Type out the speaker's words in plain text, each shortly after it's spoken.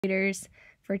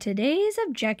For today's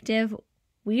objective,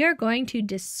 we are going to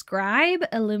describe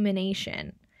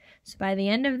illumination. So by the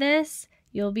end of this,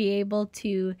 you'll be able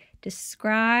to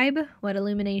describe what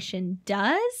illumination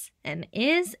does and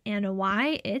is and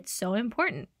why it's so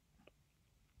important.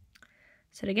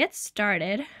 So to get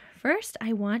started, first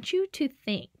I want you to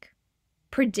think,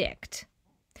 predict.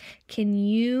 Can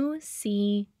you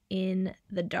see in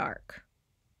the dark?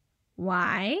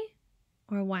 Why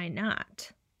or why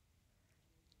not?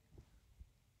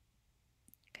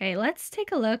 Okay, let's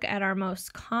take a look at our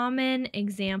most common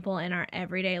example in our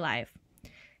everyday life.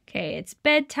 Okay, it's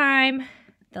bedtime,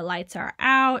 the lights are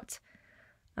out,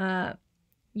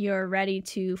 you're ready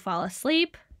to fall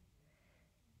asleep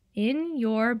in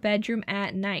your bedroom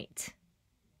at night.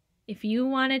 If you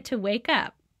wanted to wake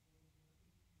up,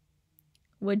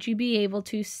 would you be able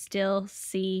to still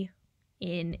see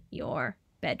in your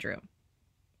bedroom?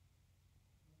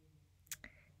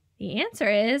 The answer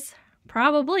is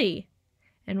probably.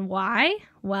 And why?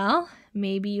 Well,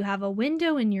 maybe you have a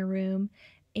window in your room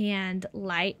and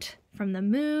light from the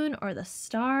moon or the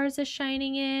stars is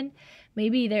shining in.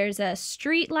 Maybe there's a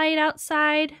street light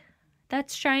outside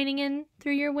that's shining in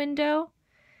through your window.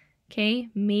 Okay,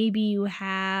 maybe you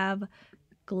have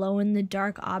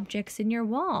glow-in-the-dark objects in your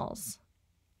walls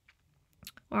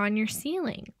or on your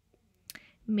ceiling.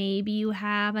 Maybe you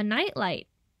have a night light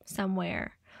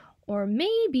somewhere, or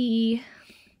maybe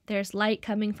there's light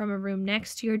coming from a room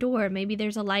next to your door. Maybe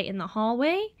there's a light in the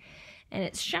hallway and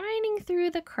it's shining through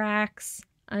the cracks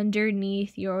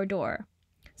underneath your door.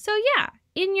 So yeah,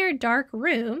 in your dark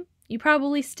room, you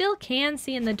probably still can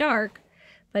see in the dark,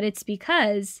 but it's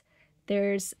because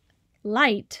there's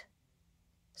light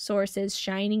sources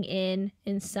shining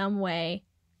in some way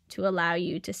to allow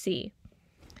you to see.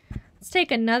 Let's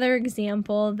take another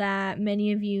example that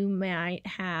many of you might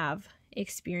have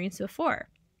experienced before.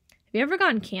 Have you ever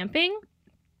gone camping?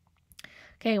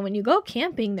 Okay, when you go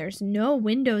camping, there's no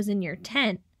windows in your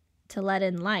tent to let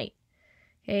in light.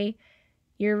 Okay,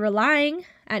 you're relying,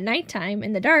 at nighttime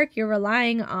in the dark, you're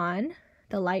relying on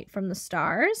the light from the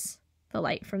stars, the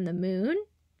light from the moon,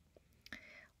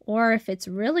 or if it's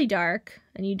really dark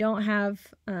and you don't have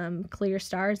clear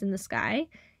stars in the sky,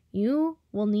 you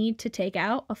will need to take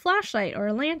out a flashlight or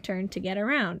a lantern to get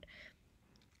around.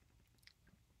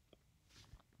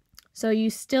 So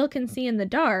you still can see in the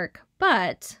dark,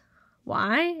 but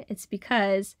why? It's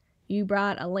because you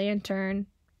brought a lantern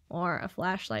or a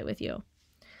flashlight with you.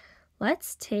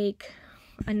 Let's take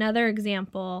another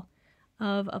example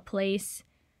of a place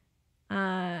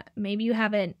maybe you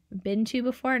haven't been to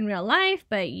before in real life,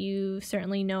 but you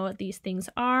certainly know what these things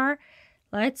are.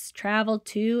 Let's travel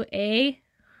to a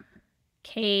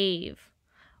cave.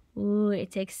 Ooh,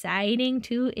 it's exciting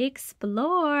to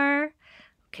explore.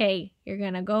 Okay, you're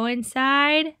gonna go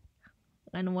inside,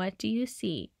 and what do you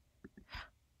see?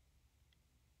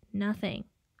 Nothing.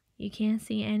 You can't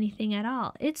see anything at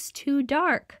all. It's too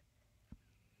dark.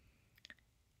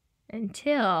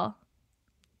 Until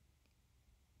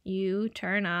you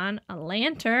turn on a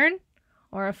lantern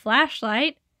or a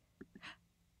flashlight,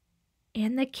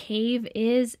 and the cave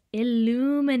is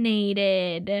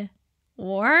illuminated.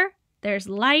 Or there's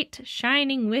light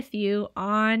shining with you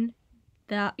on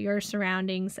your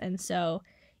surroundings, and so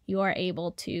you are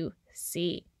able to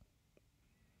see.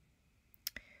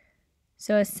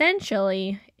 So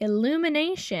essentially,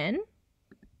 illumination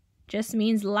just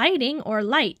means lighting or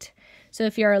light. So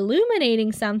if you're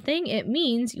illuminating something, it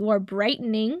means you are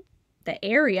brightening the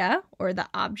area or the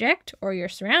object or your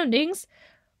surroundings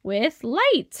with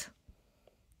light.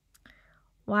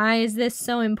 Why is this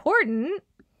so important?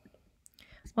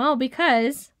 Well,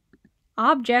 because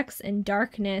objects in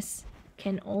darkness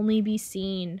can only be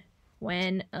seen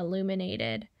when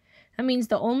illuminated. That means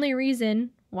the only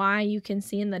reason why you can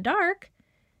see in the dark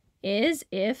is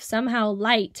if somehow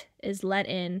light is let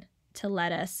in to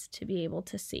let us to be able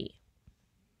to see.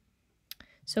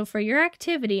 So for your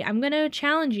activity, I'm going to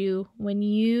challenge you when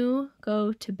you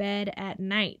go to bed at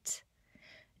night.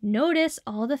 Notice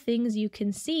all the things you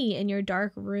can see in your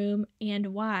dark room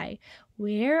and why.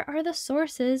 Where are the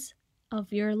sources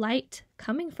of your light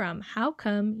coming from? How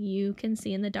come you can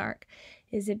see in the dark?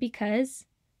 Is it because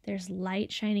there's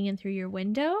light shining in through your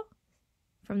window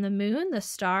from the moon, the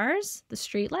stars, the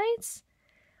street lights?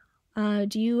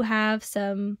 Do you have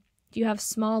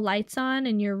small lights on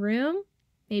in your room?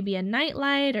 Maybe a night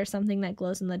light or something that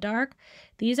glows in the dark.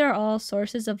 These are all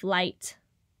sources of light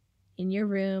in your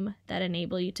room that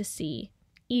enable you to see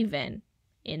even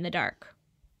in the dark.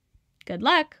 Good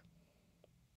luck!